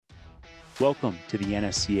Welcome to the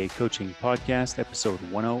NSCA Coaching Podcast, episode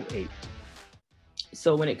 108.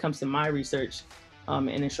 So when it comes to my research in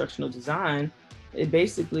instructional design, it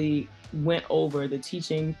basically went over the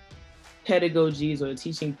teaching pedagogies or the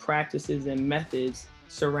teaching practices and methods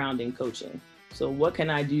surrounding coaching. So what can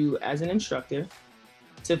I do as an instructor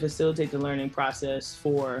to facilitate the learning process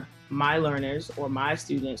for my learners or my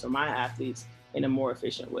students or my athletes in a more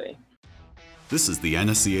efficient way? This is the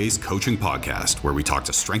NSCA's Coaching Podcast, where we talk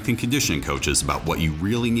to strength and conditioning coaches about what you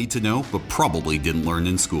really need to know but probably didn't learn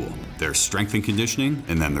in school. There's strength and conditioning,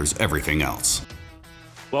 and then there's everything else.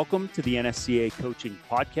 Welcome to the NSCA Coaching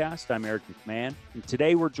Podcast. I'm Eric McMahon, and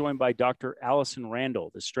today we're joined by Dr. Allison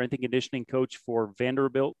Randall, the strength and conditioning coach for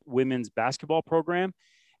Vanderbilt women's basketball program.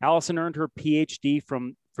 Allison earned her PhD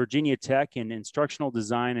from Virginia Tech in instructional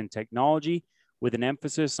design and technology, with an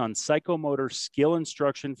emphasis on psychomotor skill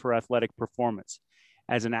instruction for athletic performance.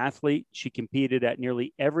 As an athlete, she competed at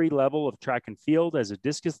nearly every level of track and field as a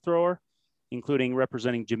discus thrower, including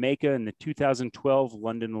representing Jamaica in the 2012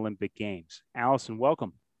 London Olympic Games. Allison,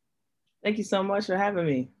 welcome. Thank you so much for having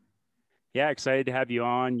me. Yeah, excited to have you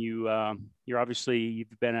on. You've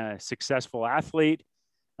been a successful athlete.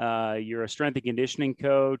 You're a strength and conditioning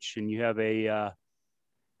coach, and you have a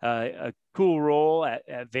cool role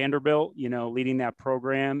at Vanderbilt, leading that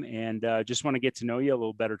program, and just want to get to know you a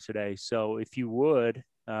little better today. So if you would,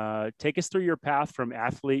 take us through your path from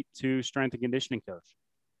athlete to strength and conditioning coach.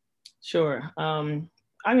 Sure. I've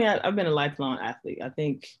been a lifelong athlete. I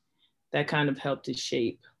think that kind of helped to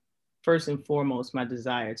shape, first and foremost, my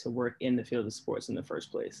desire to work in the field of sports in the first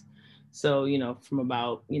place. So, from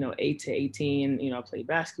about, 8 to 18, I played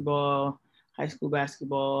basketball, high school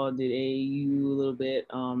basketball, did AAU a little bit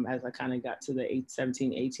as I kind of got to the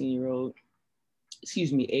 17, 18-year-old,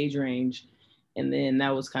 age range. And then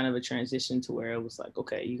that was kind of a transition to where it was like,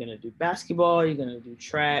 okay, you're going to do basketball, you're going to do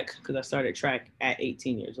track, because I started track at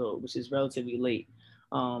 18 years old, which is relatively late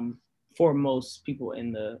for most people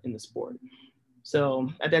in the sport. So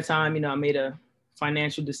at that time, I made a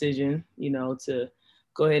financial decision, to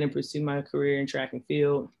go ahead and pursue my career in track and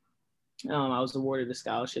field. I was awarded a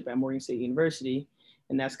scholarship at Morgan State University,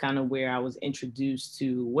 and that's kind of where I was introduced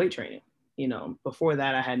to weight training. Before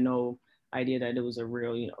that, I had no idea that it was a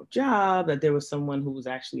real, job, that there was someone who was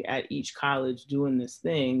actually at each college doing this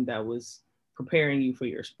thing that was preparing you for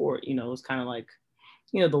your sport. It was kind of like,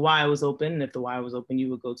 the Y was open, and if the Y was open, you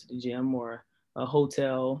would go to the gym or a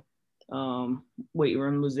hotel. Weight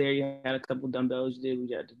room was there. You had a couple dumbbells, you did what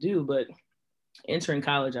you had to do. But entering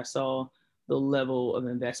college, I saw the level of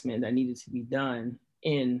investment that needed to be done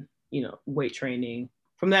in, weight training.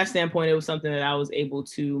 From that standpoint, it was something that I was able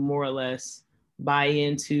to more or less buy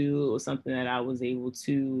into. It was something that I was able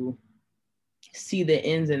to see the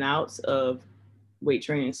ins and outs of weight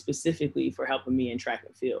training specifically for helping me in track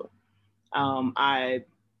and field. I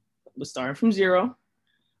was starting from zero.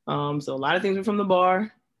 So a lot of things were from the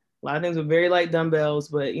bar. A lot of things were very light dumbbells,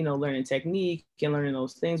 but, learning technique and learning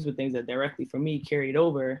those things were things that directly for me carried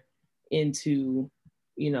over into,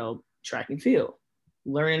 track and field,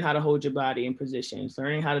 learning how to hold your body in positions,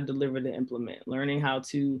 learning how to deliver the implement, learning how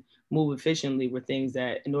to move efficiently were things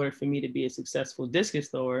that in order for me to be a successful discus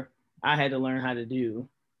thrower, I had to learn how to do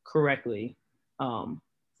correctly, in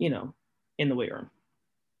the weight room.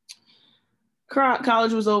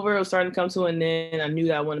 College was over. It was starting to come to an end. I knew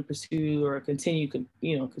that I wanted to pursue or continue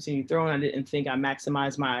throwing. I didn't think I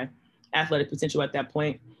maximized my athletic potential at that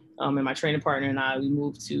point. And my training partner and I, we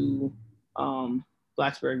moved to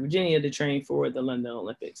Blacksburg, Virginia to train for the London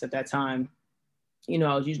Olympics. At that time,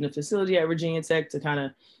 I was using the facility at Virginia Tech to kind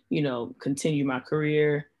of, continue my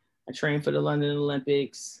career. I trained for the London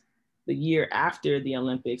Olympics. The year after the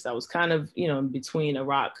Olympics, I was kind of, between a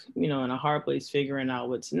rock, and a hard place, figuring out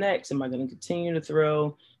what's next. Am I going to continue to throw?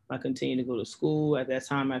 Am I continue to go to school? At that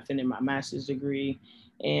time, I finished my master's degree.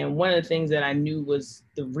 And one of the things that I knew was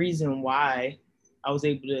the reason why I was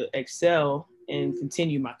able to excel and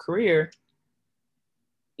continue my career,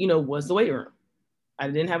 was the weight room. I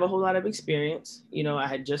didn't have a whole lot of experience. I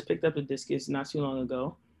had just picked up a discus not too long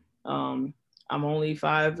ago. I'm only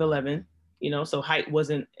 5'11", so height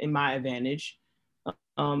wasn't in my advantage.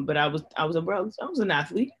 But I was an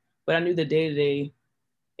athlete, but I knew the day-to-day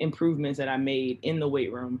improvements that I made in the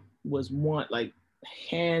weight room was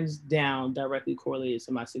hands down directly correlated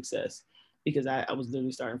to my success, because I was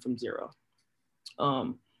literally starting from zero.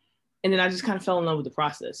 And then I just kind of fell in love with the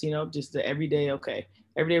process, just the everyday, okay,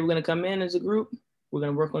 every day we're going to come in as a group, we're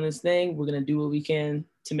going to work on this thing, we're going to do what we can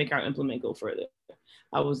to make our implement go further.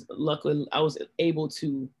 I was able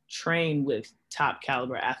to train with top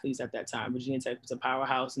caliber athletes at that time. Virginia Tech was a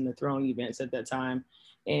powerhouse in the throwing events at that time.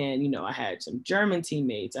 And, you know, I had some German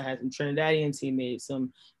teammates, I had some Trinidadian teammates,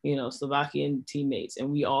 some, you know, Slovakian teammates.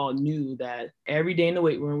 And we all knew that every day in the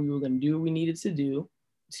weight room, we were going to do what we needed to do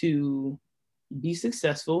to be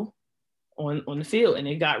successful on the field. And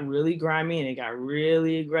it got really grimy and it got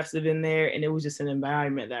really aggressive in there. And it was just an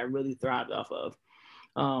environment that I really thrived off of.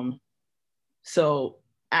 So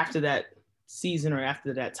after that season, or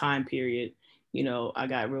after that time period, you know, I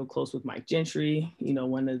got real close with Mike Gentry, you know,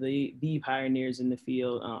 one of the pioneers in the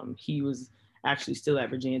field. He was actually still at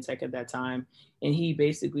Virginia Tech at that time. And he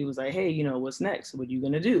basically was like, hey, you know, what's next? What are you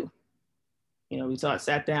going to do? You know, we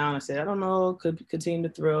sat down. I said, I don't know, could continue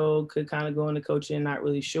to throw, could kind of go into coaching, not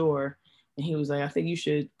really sure. And he was like, I think you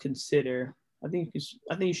should consider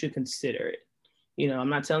it. You know, I'm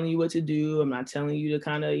not telling you what to do. I'm not telling you to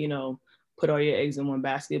kind of, you know, put all your eggs in one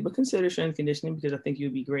basket, but consider strength and conditioning because I think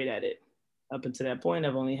you'll be great at it. Up until that point,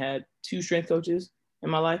 I've only had 2 strength coaches in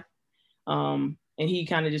my life. And he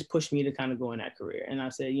kind of just pushed me to kind of go in that career. And I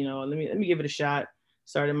said, you know, let me give it a shot.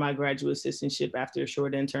 Started my graduate assistantship after a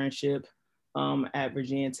short internship at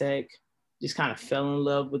Virginia Tech. Just kind of fell in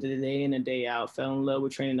love with it day in and day out, fell in love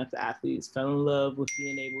with training up the athletes, fell in love with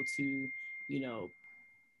being able to, you know,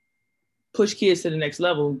 push kids to the next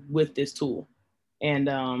level with this tool. And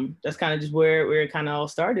that's kind of just where it kind of all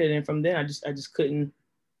started. And from then I just couldn't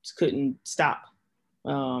stop.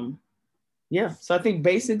 Yeah. So I think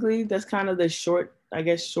basically that's kind of the short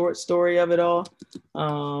story of it all.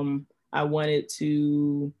 I wanted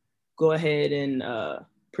to go ahead and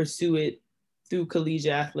pursue it through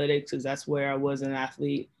collegiate athletics because that's where I was an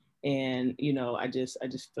athlete. And, you know, I just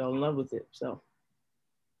fell in love with it. So.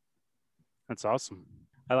 That's awesome.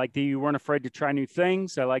 I like that you weren't afraid to try new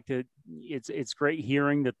things. I like that it's great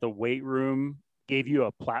hearing that the weight room gave you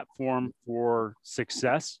a platform for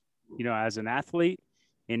success, you know, as an athlete.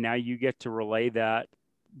 And now you get to relay that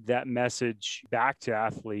message back to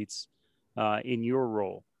athletes in your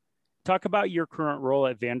role. Talk about your current role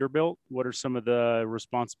at Vanderbilt. What are some of the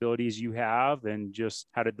responsibilities you have, and just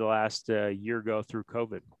how did the last year go through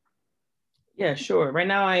COVID? Yeah, sure. Right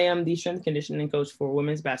now I am the strength and conditioning coach for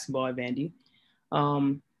women's basketball at Vandy.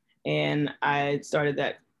 And I started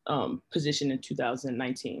that position in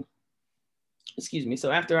 2019. Excuse me.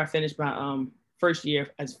 So after I finished my first year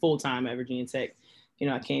as full-time at Virginia Tech, you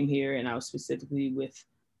know, I came here and I was specifically with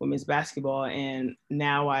women's basketball. And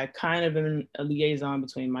now I kind of am a liaison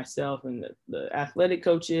between myself and the athletic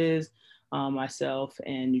coaches, myself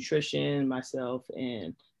and nutrition, myself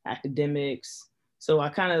and academics. So I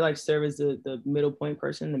kind of like serve as the middle point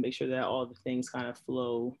person to make sure that all the things kind of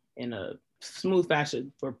flow in a smooth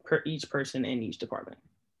fashion for each person in each department.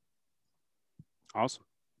 Awesome.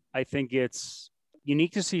 I think it's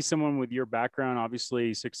unique to see someone with your background,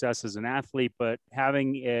 obviously success as an athlete, but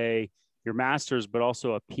having your master's, but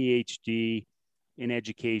also a PhD in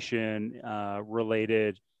education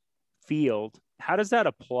related field. How does that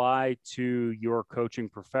apply to your coaching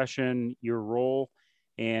profession, your role?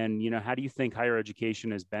 And, you know, how do you think higher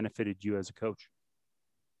education has benefited you as a coach?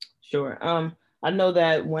 Sure. I know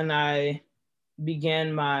that when I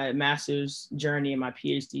began my master's journey and my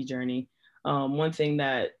PhD journey, one thing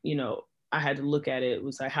that, you know, I had to look at it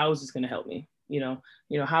was like, how is this going to help me? You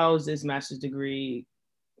know, how is this master's degree,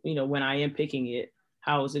 you know, when I am picking it,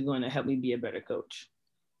 how is it going to help me be a better coach?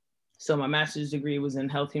 So my master's degree was in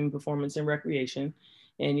health, human performance, and recreation.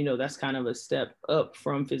 And, you know, that's kind of a step up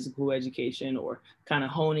from physical education, or kind of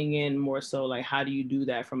honing in more so like, how do you do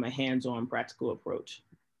that from a hands-on practical approach?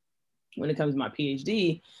 When it comes to my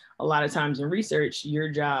PhD, a lot of times in research, your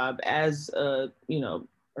job as a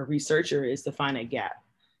researcher is to find a gap,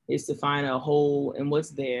 is to find a hole in what's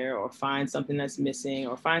there, or find something that's missing,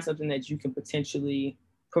 or find something that you can potentially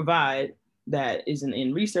provide that isn't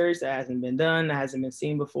in research, that hasn't been done, that hasn't been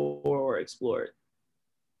seen before or explored.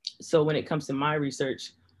 So when it comes to my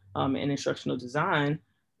research in instructional design,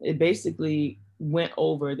 it basically went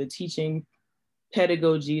over the teaching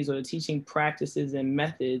pedagogies or the teaching practices and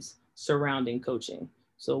methods surrounding coaching.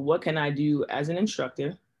 So what can I do as an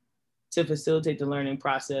instructor to facilitate the learning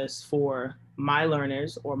process for my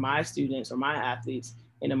learners or my students or my athletes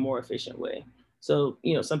in a more efficient way? So,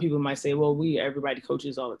 you know, some people might say, well, everybody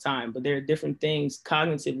coaches all the time, but there are different things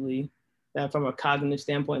cognitively that from a cognitive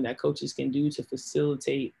standpoint that coaches can do to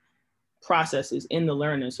facilitate processes in the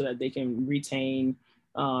learner so that they can retain,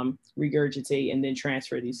 regurgitate, and then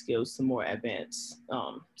transfer these skills to more advanced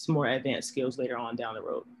skills later on down the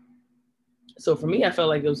road. So for me, I felt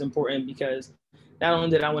like it was important because not only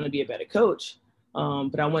did I want to be a better coach,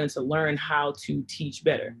 but I wanted to learn how to teach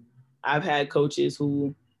better. I've had coaches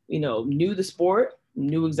who, you know, knew the sport,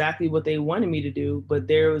 knew exactly what they wanted me to do, but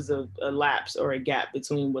there was a lapse or a gap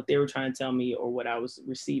between what they were trying to tell me or what I was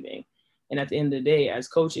receiving. And at the end of the day, as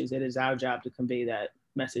coaches, it is our job to convey that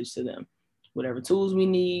message to them. Whatever tools we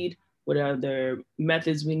need, whatever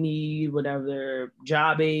methods we need, whatever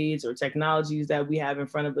job aids or technologies that we have in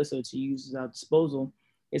front of us or to use at our disposal,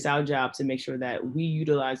 it's our job to make sure that we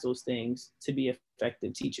utilize those things to be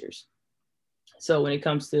effective teachers. So when it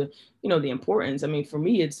comes to, the importance, I mean, for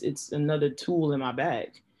me, it's another tool in my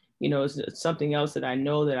bag. It's something else that I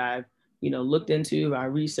know that I've, looked into, I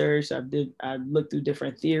researched, I've looked through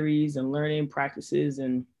different theories and learning practices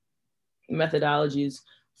and methodologies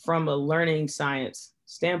from a learning science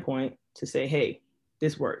standpoint to say, hey,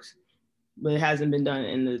 this works. But it hasn't been done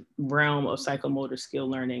in the realm of psychomotor skill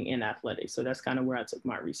learning in athletics. So that's kind of where I took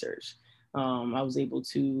my research. I was able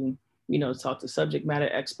to, talk to subject matter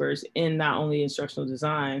experts in not only instructional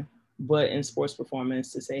design, but in sports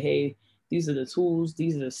performance to say, hey, these are the tools,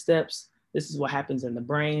 these are the steps. This is what happens in the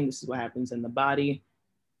brain. This is what happens in the body.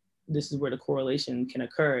 This is where the correlation can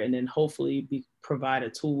occur. And then hopefully provide a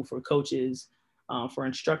tool for coaches, for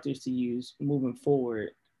instructors to use moving forward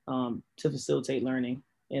to facilitate learning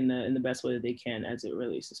in the best way that they can as it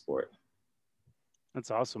relates to sport.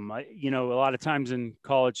 That's awesome. A lot of times in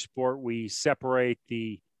college sport, we separate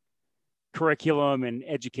the curriculum and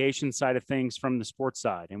education side of things from the sports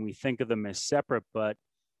side, and we think of them as separate, but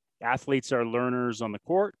athletes are learners on the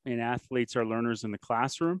court and athletes are learners in the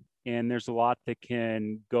classroom. And there's a lot that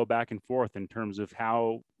can go back and forth in terms of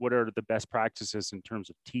what are the best practices in terms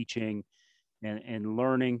of teaching and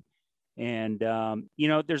learning. And,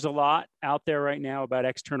 there's a lot out there right now about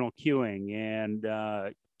external cueing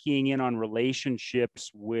and keying in on relationships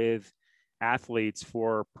with athletes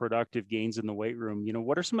for productive gains in the weight room.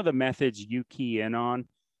 What are some of the methods you key in on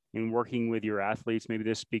in working with your athletes? Maybe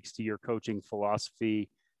this speaks to your coaching philosophy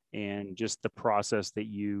and just the process that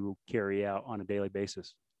you carry out on a daily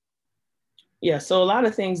basis. Yeah, so a lot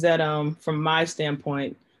of things that from my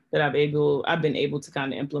standpoint that I've been able to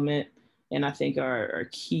kind of implement and I think are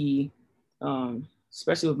key,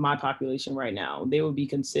 especially with my population right now. They would be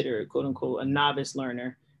considered, quote unquote, a novice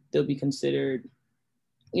learner. They'll be considered,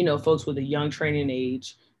 folks with a young training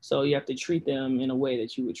age. So you have to treat them in a way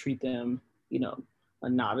that you would treat them, a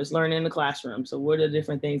novice learner in the classroom. So what are the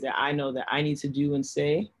different things that I know that I need to do and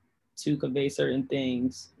say to convey certain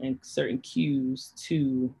things and certain cues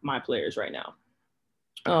to my players right now?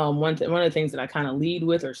 One of the things that I kind of lead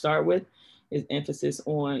with or start with is emphasis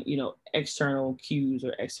on, external cues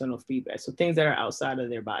or external feedback. So things that are outside of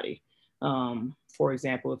their body. For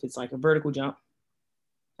example, if it's like a vertical jump,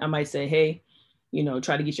 I might say, hey,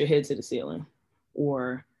 try to get your head to the ceiling,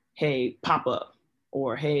 or, hey, pop up,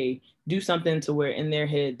 or, hey, do something to where in their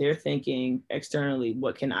head, they're thinking externally,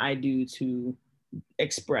 what can I do to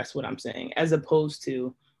express what I'm saying? As opposed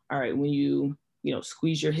to, all right, when you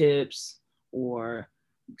squeeze your hips or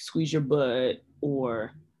squeeze your butt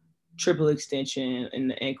or triple extension in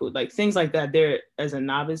the ankle, like things like that, they're, as a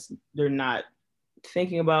novice, they're not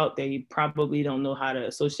thinking about, they probably don't know how to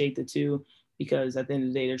associate the two, because at the end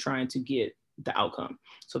of the day, they're trying to get the outcome.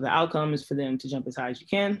 So the outcome is for them to jump as high as you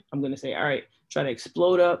can. I'm going to say, all right, try to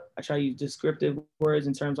explode up. I try to use descriptive words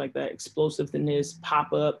in terms like that, explosiveness,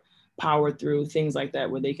 pop up, power through, things like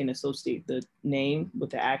that, where they can associate the name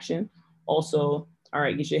with the action. Also, all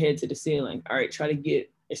right, get your head to the ceiling. All right, try to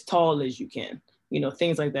get as tall as you can.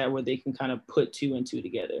 Things like that, where they can kind of put two and two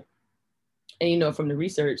together. And, from the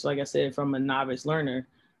research, like I said, from a novice learner,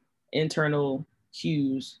 internal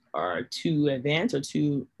cues are too advanced or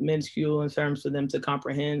too minuscule in terms for them to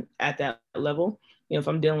comprehend at that level. If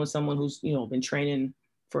I'm dealing with someone who's, been training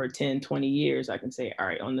for 10, 20 years, I can say, all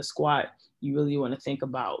right, on the squat, you really want to think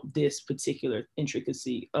about this particular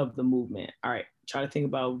intricacy of the movement. All right, try to think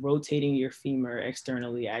about rotating your femur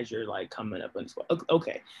externally as you're like coming up on the squat.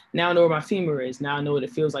 Okay, now I know where my femur is. Now I know what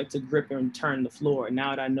it feels like to grip and turn the floor. Now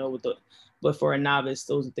that I know but for a novice,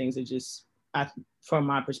 those are things that just, from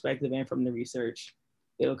my perspective and from the research,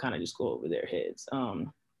 it'll kind of just go over their heads.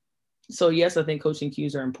 So yes, I think coaching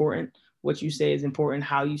cues are important. What you say is important,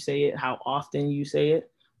 how you say it, how often you say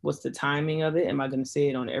it, what's the timing of it? Am I going to say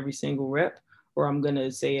it on every single rep, or I'm going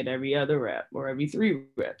to say it every other rep or every 3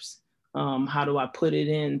 reps? How do I put it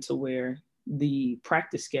in to where the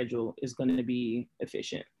practice schedule is going to be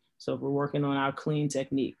efficient? So if we're working on our clean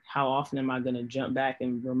technique, how often am I going to jump back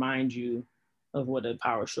and remind you of what a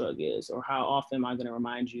power shrug is? Or how often am I going to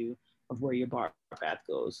remind you of where your bar path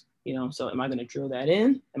goes? So am I going to drill that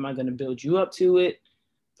in? Am I going to build you up to it?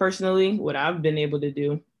 Personally, what I've been able to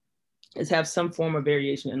do is have some form of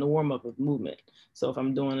variation in the warm-up of movement. So if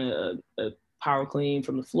I'm doing a power clean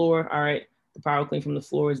from the floor, all right, the power clean from the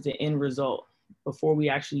floor is the end result. before we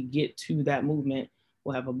actually get to that movement,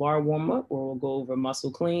 we'll have a bar warm up, or we'll go over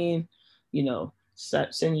muscle clean, you know,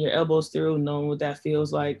 send your elbows through, knowing what that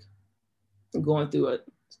feels like, going through a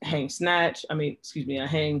hang snatch. A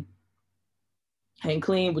hang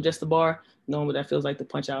clean with just the bar, knowing what that feels like to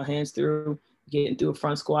punch out hands through, getting through a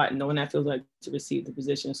front squat, knowing that feels like to receive the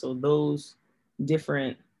position. So those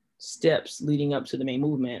different steps leading up to the main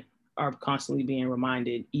movement are constantly being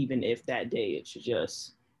reminded, even if that day it's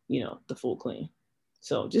just, you know, the full clean.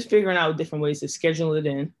 So just figuring out different ways to schedule it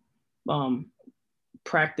in,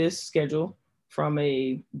 practice schedule from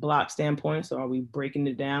a block standpoint. So are we breaking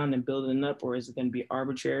it down and building it up, or is it going to be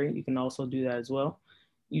arbitrary? You can also do that as well.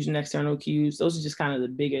 Using external cues. Those are just kind of the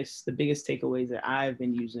biggest takeaways that I've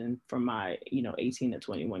been using from my, 18 to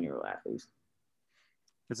 21-year-old athletes.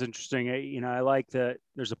 That's interesting. I like that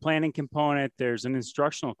there's a planning component, there's an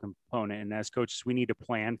instructional component. And as coaches, we need to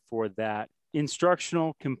plan for that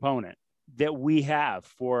instructional component that we have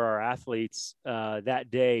for our athletes that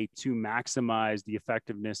day to maximize the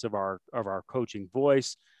effectiveness of our coaching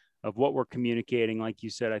voice, of what we're communicating. Like you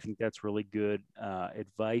said, I think that's really good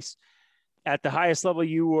advice. At the highest level,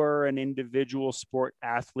 you were an individual sport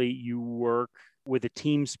athlete. You work with a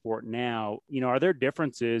team sport now. Are there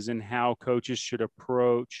differences in how coaches should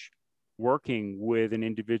approach working with an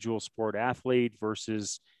individual sport athlete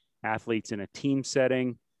versus athletes in a team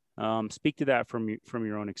setting? Speak to that from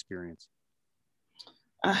your own experience.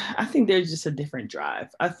 I think there's just a different drive.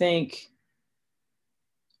 I think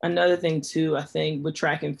another thing too, I think with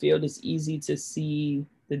track and field, it's easy to see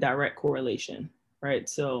the direct correlation, right?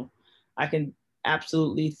 So I can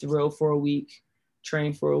absolutely throw for a week,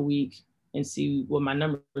 train for a week, and see what my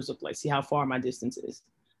numbers look like, see how far my distance is.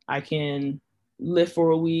 I can lift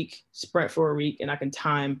for a week, sprint for a week, and I can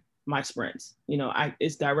time my sprints.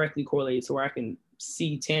 It's directly correlated to where I can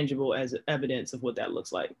see tangible as evidence of what that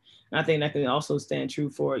looks like. And I think that can also stand true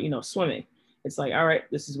for, swimming. It's like, all right,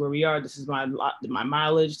 this is where we are. This is my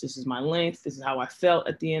mileage. This is my length. This is how I felt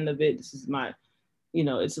at the end of it. This is my,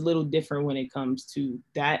 it's a little different when it comes to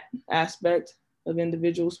that aspect of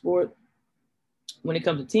individual sport. When it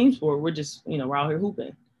comes to team sport, we're just, we're out here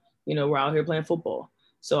hooping, we're out here playing football.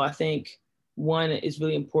 So I think one, is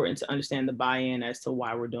really important to understand the buy-in as to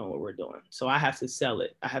why we're doing what we're doing. So I have to sell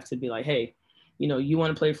it. I have to be like, hey, you want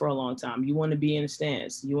to play for a long time. You want to be in the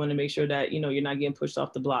stands. You want to make sure that, you're not getting pushed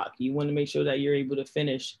off the block. You want to make sure that you're able to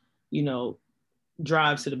finish,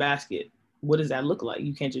 drives to the basket. What does that look like?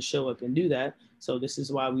 You can't just show up and do that. So this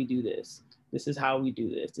is why we do this. This is how we do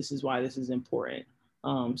this. This is why this is important.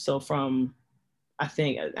 So from, I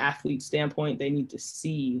think, an athlete standpoint, they need to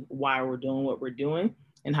see why we're doing what we're doing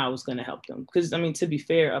and how it's going to help them. Because, to be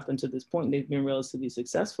fair, up until this point, they've been relatively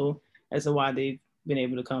successful as to why they've been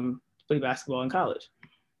able to come play basketball in college.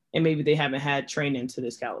 And maybe they haven't had training to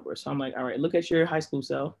this caliber. So I'm like, all right, look at your high school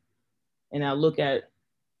self, and now look at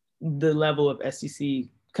the level of SEC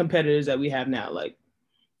competitors that we have now. Like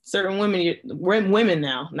certain women, we're women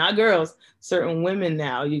now, not girls, certain women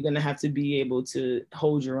now, you're going to have to be able to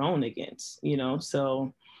hold your own against,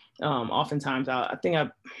 So oftentimes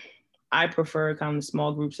I prefer kind of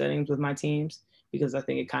small group settings with my teams, because I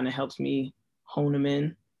think it kind of helps me hone them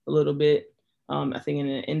in a little bit. I think in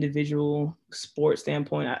an individual sport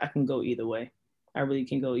standpoint, I can go either way. I really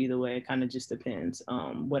can go either way. It kind of just depends.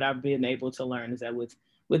 What I've been able to learn is that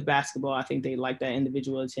with basketball, I think they like that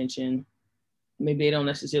individual attention. Maybe they don't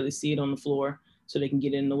necessarily see it on the floor, so they can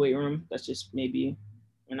get in the weight room. That's just maybe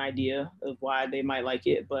an idea of why they might like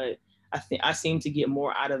it. But I think I seem to get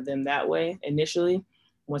more out of them that way initially.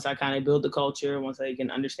 Once I kind of build the culture, once I can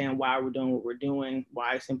understand why we're doing what we're doing,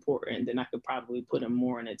 why it's important, then I could probably put them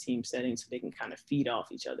more in a team setting so they can kind of feed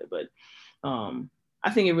off each other. But I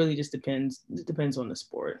think it really just depends. It depends on the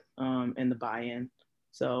sport and the buy-in.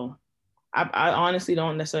 So I honestly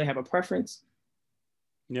don't necessarily have a preference.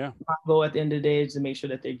 Yeah. My goal at the end of the day is to make sure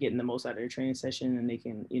that they're getting the most out of their training session and they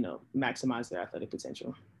can, maximize their athletic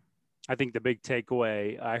potential. I think the big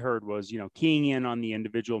takeaway I heard was, keying in on the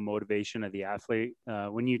individual motivation of the athlete.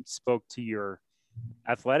 When you spoke to your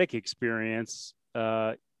athletic experience,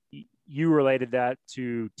 you related that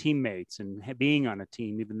to teammates and being on a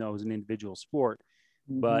team, even though it was an individual sport.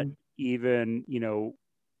 Mm-hmm. But even,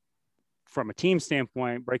 from a team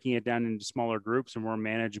standpoint, breaking it down into smaller groups and more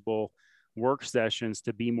manageable work sessions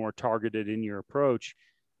to be more targeted in your approach,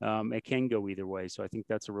 it can go either way. So I think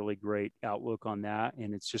that's a really great outlook on that.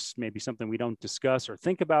 And it's just maybe something we don't discuss or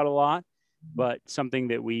think about a lot, but something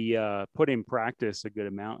that we put in practice a good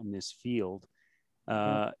amount in this field.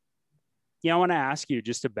 I want to ask you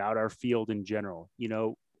just about our field in general.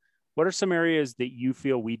 what are some areas that you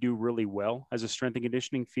feel we do really well as a strength and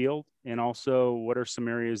conditioning field? And also, what are some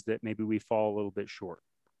areas that maybe we fall a little bit short?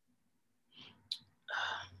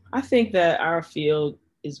 I think that our field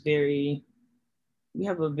is we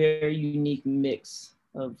have a very unique mix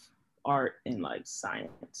of art and like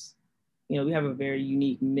science. We have a very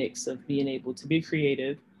unique mix of being able to be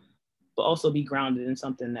creative, but also be grounded in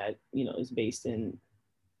something that, is based in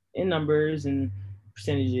numbers and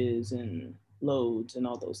percentages and loads and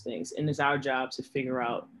all those things. And it's our job to figure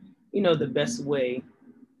out, the best way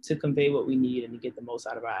to convey what we need and to get the most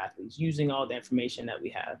out of our athletes using all the information that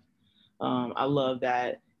we have. I love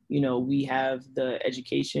that, we have the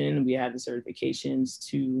education, we have the certifications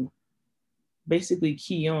to basically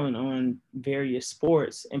key on various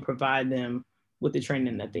sports and provide them with the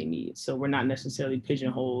training that they need. So we're not necessarily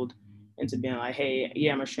pigeonholed into being like, hey,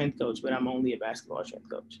 yeah, I'm a strength coach, but I'm only a basketball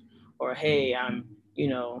strength coach. Or, hey, I'm,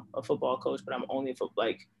 a football coach, but I'm only a football.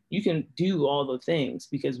 Like, you can do all the things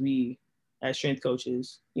because we, as strength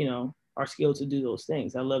coaches, are skilled to do those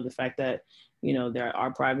things. I love the fact that, there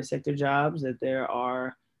are private sector jobs, that there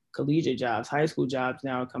are collegiate jobs, high school jobs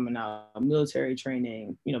now are coming out, military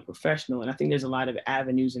training, professional. And I think there's a lot of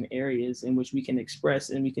avenues and areas in which we can express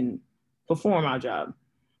and we can perform our job.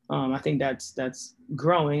 I think that's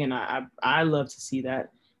growing, and I love to see that.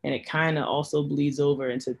 And it kind of also bleeds over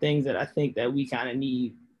into things that I think that we kind of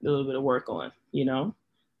need a little bit of work on.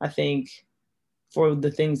 I think for the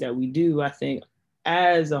things that we do, I think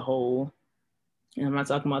as a whole, and I'm not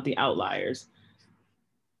talking about the outliers,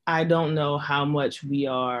 I don't know how much we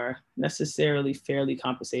are necessarily fairly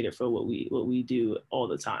compensated for what we do all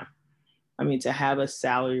the time. I mean, to have a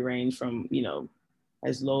salary range from,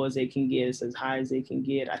 as low as they can get, as high as they can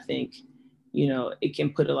get, I think, it can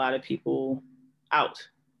put a lot of people out,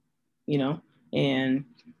 and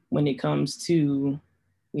when it comes to,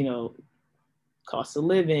 cost of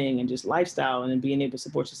living and just lifestyle and being able to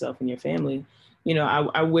support yourself and your family,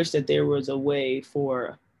 I wish that there was a way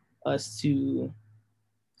for us to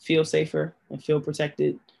feel safer and feel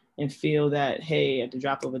protected and feel that, hey, at the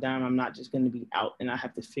drop of a dime, I'm not just going to be out and I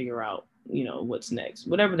have to figure out, what's next,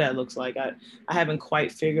 whatever that looks like. I haven't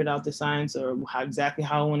quite figured out the science or exactly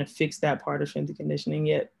how I want to fix that part of strength and conditioning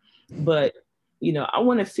yet. But, I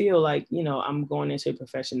want to feel like, I'm going into a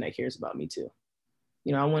profession that cares about me too.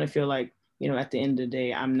 I want to feel like, at the end of the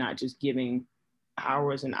day, I'm not just giving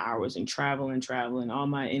hours and hours and traveling all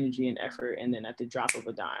my energy and effort. And then at the drop of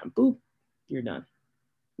a dime, boop, you're done.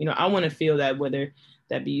 I want to feel that, whether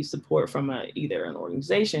that be support from either an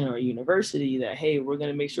organization or a university, that, hey, we're going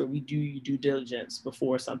to make sure we do due diligence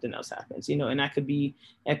before something else happens, and that could be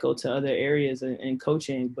echoed to other areas in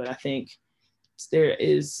coaching. But I think there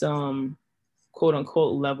is some quote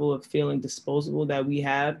unquote level of feeling disposable that we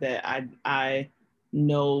have that I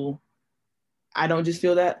know I don't just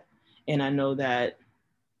feel that. And I know that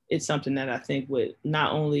it's something that I think would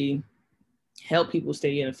not only help people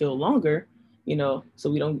stay in the field longer, so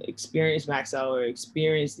we don't experience max out or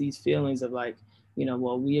experience these feelings of like,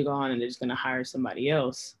 well, we're gone and they're just going to hire somebody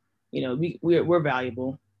else. We're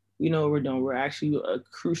valuable. What we're doing. We're actually a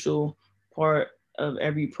crucial part of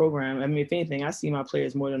every program. I mean, if anything, I see my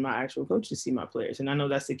players more than my actual coaches see my players. And I know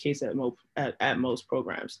that's the case at most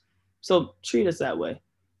programs. So treat us that way.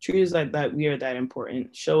 Treat us like that we are that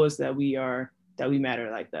important. Show us that we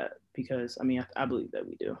matter like that. Because, I mean, I believe that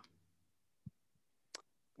we do.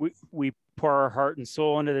 We pour our heart and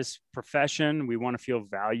soul into this profession. We want to feel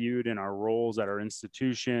valued in our roles at our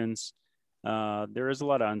institutions. There is a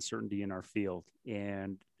lot of uncertainty in our field,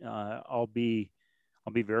 and I'll be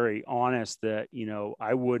very honest that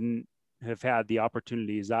I wouldn't have had the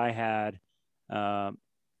opportunities I had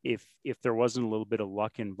if there wasn't a little bit of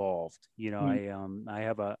luck involved. I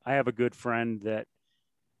have a good friend that,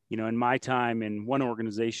 in my time in one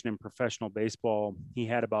organization in professional baseball, he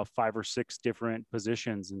had about 5 or 6 different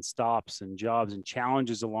positions and stops and jobs and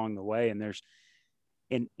challenges along the way. And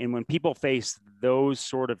when people face those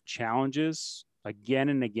sort of challenges again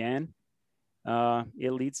and again,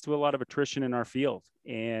 it leads to a lot of attrition in our field.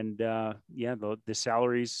 And the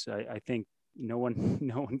salaries, I think no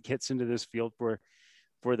one gets into this field for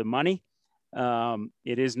the money.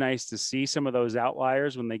 It is nice to see some of those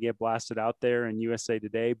outliers when they get blasted out there in USA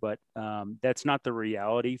Today, but that's not the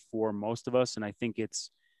reality for most of us. And I think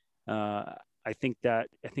it's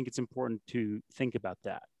important to think about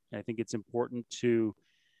that. I think it's important to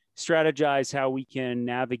strategize how we can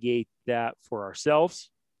navigate that for ourselves,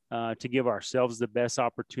 to give ourselves the best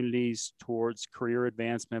opportunities towards career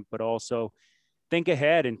advancement, but also think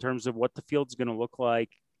ahead in terms of what the field's going to look like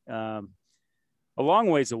a long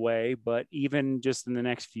ways away, but even just in the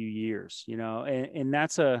next few years, and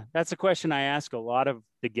that's a question I ask a lot of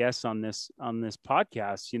the guests on this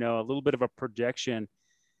podcast, a little bit of a projection.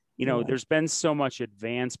 Yeah. There's been so much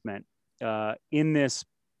advancement in this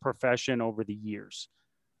profession over the years.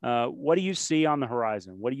 What do you see on the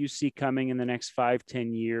horizon? What do you see coming in the next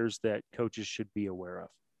 5-10 years that coaches should be aware of?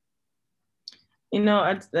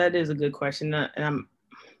 That is a good question. And I'm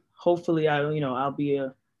hopefully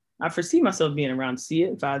I foresee myself being around to see it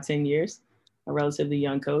in 5-10 years, a relatively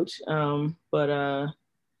young coach. But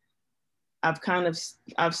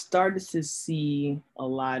I've started to see a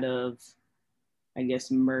lot of, I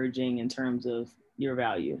guess, merging in terms of your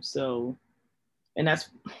value. So, and that's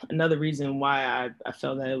another reason why I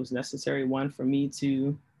felt that it was necessary, one, for me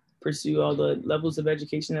to pursue all the levels of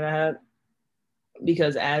education that I had,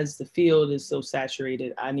 because as the field is so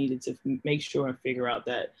saturated, I needed to make sure and figure out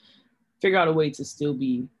a way to still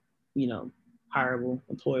be, hireable,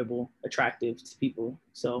 employable, attractive to people.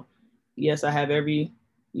 So yes, I have every,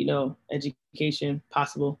 education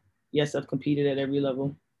possible. Yes, I've competed at every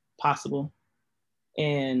level possible.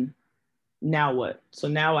 And now what? So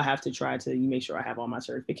now I have to try to make sure I have all my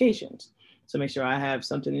certifications. So make sure I have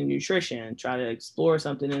something in nutrition, try to explore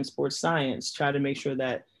something in sports science, try to make sure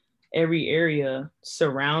that every area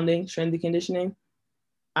surrounding strength and conditioning,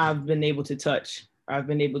 I've been able to touch, I've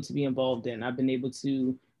been able to be involved in, I've been able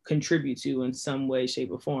to contribute to in some way, shape,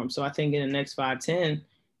 or form. So I think in the next 5-10,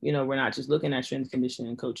 we're not just looking at strength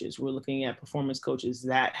conditioning coaches, we're looking at performance coaches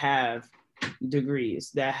that have degrees,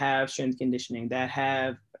 that have strength conditioning, that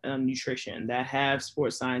have nutrition, that have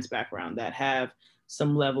sports science background, that have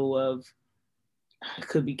some level of,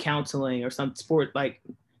 could be counseling or some sport like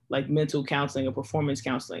mental counseling or performance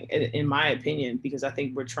counseling, in my opinion, because I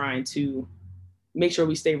think we're trying to make sure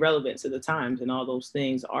we stay relevant to the times, and all those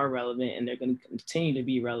things are relevant and they're going to continue to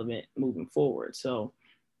be relevant moving forward. So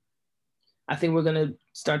I think we're going to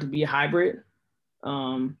start to be a hybrid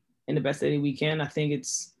in the best way we can. I think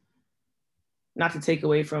it's not to take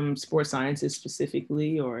away from sports scientists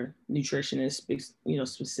specifically or nutritionists,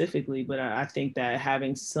 specifically, but I think that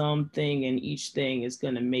having something in each thing is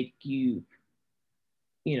going to make you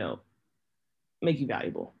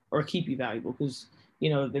valuable or keep you valuable. Because,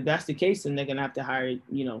 if that's the case, then they're going to have to hire,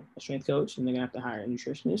 a strength coach, and they're going to have to hire a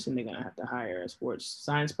nutritionist, and they're going to have to hire a sports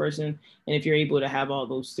science person. And if you're able to have all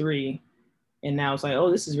those three, and now it's like, oh,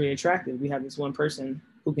 this is really attractive, we have this one person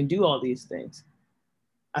who can do all these things,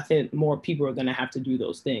 I think more people are going to have to do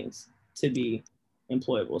those things to be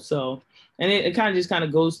employable. So, and it kind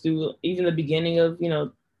of goes through even the beginning of,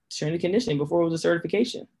 strength and conditioning before it was a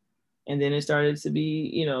certification. And then it started to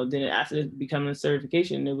be, then after becoming a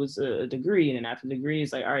certification, it was a degree. And then after the degree,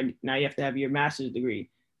 it's like, all right, now you have to have your master's degree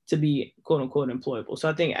to be quote unquote employable. So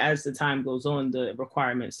I think as the time goes on, the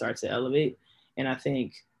requirements start to elevate. And I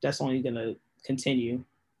think that's only going to continue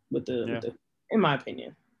with the, in my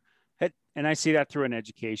opinion. And I see that through an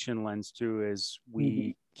education lens too, as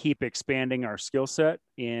we keep expanding our skill set,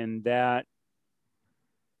 and that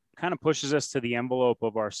kind of pushes us to the envelope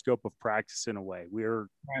of our scope of practice in a way. We're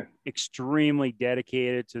extremely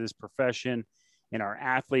dedicated to this profession and our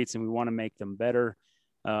athletes, and we want to make them better.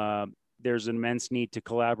 There's an immense need to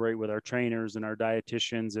collaborate with our trainers and our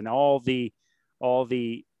dietitians and all the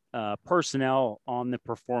personnel on the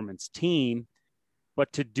performance team.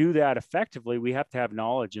 But to do that effectively, we have to have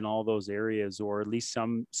knowledge in all those areas, or at least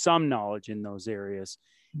some knowledge in those areas.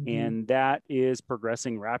 And that is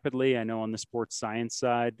progressing rapidly. I know on the sports science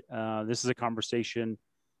side, this is a conversation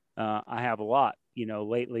I have a lot.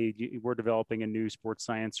 Lately we're developing a new sports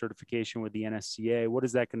science certification with the NSCA. What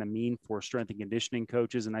is that going to mean for strength and conditioning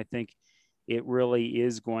coaches? And I think it really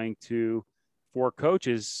is going to, for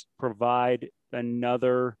coaches, provide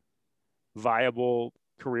another viable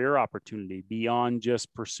career opportunity beyond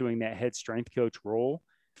just pursuing that head strength coach role.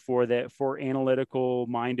 For analytical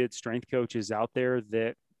minded strength coaches out there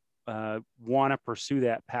that want to pursue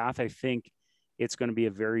that path, I think it's going to be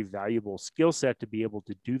a very valuable skill set to be able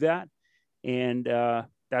to do that. And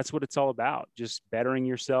that's what it's all about, just bettering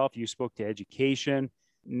yourself. You spoke to education,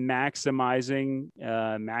 maximizing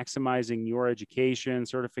your education,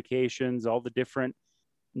 certifications, all the different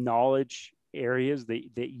knowledge areas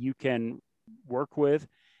that you can work with.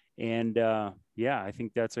 And I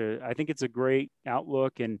think it's a great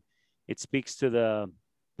outlook, and it speaks to the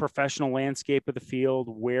professional landscape of the field,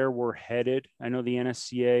 where we're headed. I know the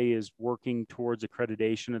NSCA is working towards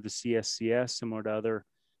accreditation of the CSCS, similar to other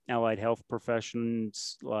allied health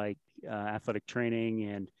professions like athletic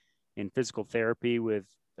training and physical therapy, with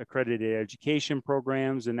accredited education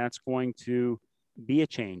programs. And that's going to be a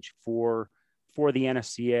change for the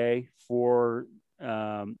NSCA, for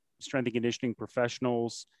strength and conditioning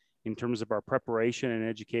professionals in terms of our preparation and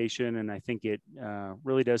education. And I think it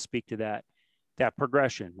really does speak to that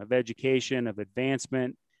progression of education, of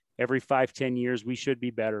advancement. Every 5-10 years, we should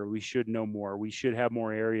be better. We should know more. We should have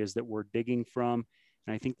more areas that we're digging from.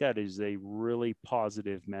 And I think that is a really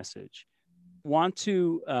positive message. Want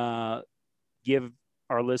to give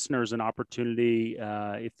our listeners an opportunity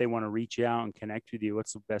if they want to reach out and connect with you.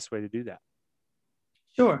 What's the best way to do that?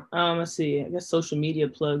 Sure. Let's see. I guess social media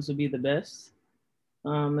plugs would be the best.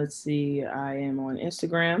 Let's see. I am on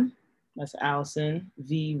Instagram. That's Allison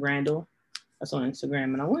V. Randall. That's on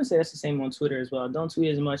Instagram. And I want to say that's the same on Twitter as well. Don't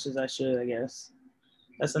tweet as much as I should, I guess.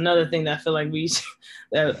 That's another thing that I feel like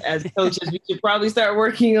that as coaches, we should probably start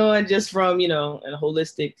working on just from, a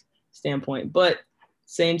holistic standpoint. But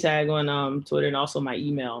same tag on Twitter, and also my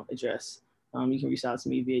email address. You can reach out to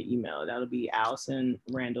me via email. That'll be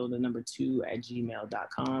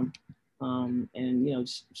AllisonRandall2@gmail.com. And,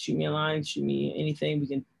 just shoot me a line, shoot me anything. We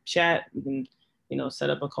can chat. We can,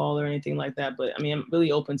 set up a call or anything like that. But I mean, I'm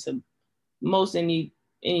really open to most any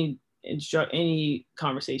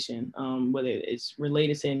conversation, whether it's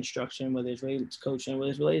related to instruction, whether it's related to coaching, whether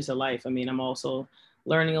it's related to life. I mean, I'm also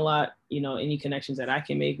learning a lot. Any connections that I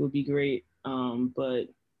can make would be great. But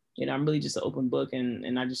I'm really just an open book,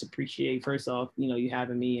 and I just appreciate, first off, you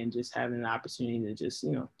having me and just having the opportunity to just,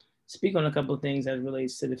 speak on a couple of things that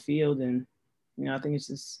relates to the field. And, I think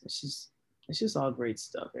it's just all great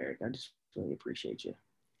stuff, Eric. I just really appreciate you.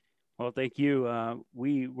 Well, thank you.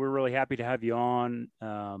 We're really happy to have you on.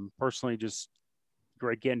 Personally, just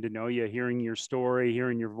great getting to know you, hearing your story,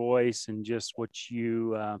 hearing your voice, and just what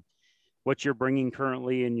you're bringing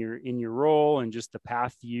currently in your role, and just the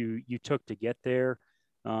path you took to get there.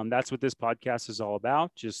 That's what this podcast is all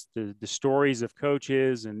about. Just the stories of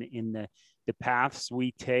coaches and in the paths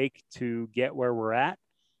we take to get where we're at,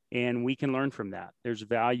 and we can learn from that. There's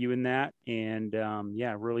value in that. And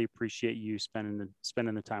really appreciate you spending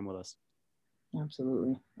the time with us.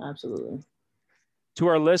 Absolutely. To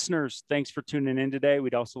our listeners, thanks for tuning in today.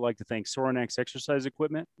 We'd also like to thank Sorinex Exercise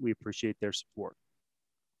Equipment. We appreciate their support.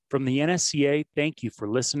 From the NSCA, thank you for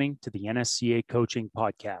listening to the NSCA Coaching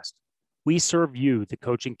Podcast. We serve you, the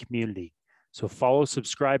coaching community, so follow,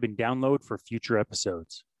 subscribe, and download for future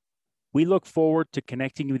episodes. We look forward to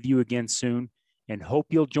connecting with you again soon and hope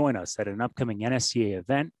you'll join us at an upcoming NSCA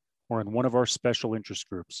event or in one of our special interest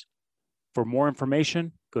groups. For more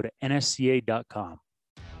information, go to nsca.com.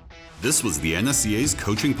 This was the NSCA's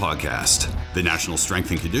Coaching Podcast. The National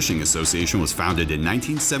Strength and Conditioning Association was founded in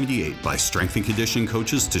 1978 by strength and conditioning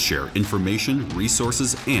coaches to share information,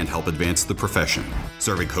 resources, and help advance the profession.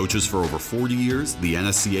 Serving coaches for over 40 years, the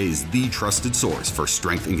NSCA is the trusted source for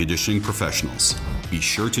strength and conditioning professionals. Be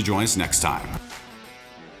sure to join us next time.